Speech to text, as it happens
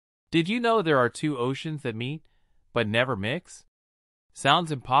Did you know there are two oceans that meet, but never mix?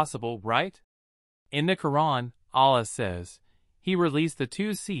 Sounds impossible, right? In the Qur'an, Allah says, He released the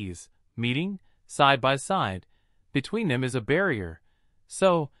two seas, meeting, side by side. Between them is a barrier,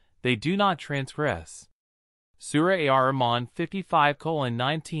 so they do not transgress. Surah Ar-Rahman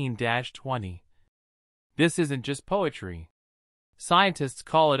 55:19-20. This isn't just poetry. Scientists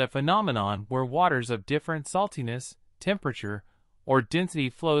call it a phenomenon where waters of different saltiness, temperature, or density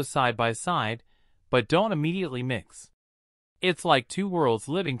flow side by side, but don't immediately mix. It's like two worlds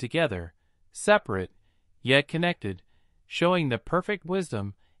living together, separate, yet connected, showing the perfect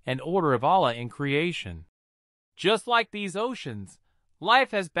wisdom and order of Allah in creation. Just like these oceans,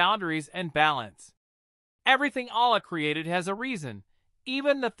 life has boundaries and balance. Everything Allah created has a reason,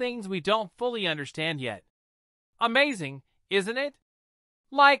 even the things we don't fully understand yet. Amazing, isn't it?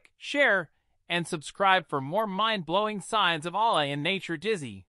 Like, share, and subscribe for more mind-blowing signs of Allah in nature.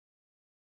 Dizzy.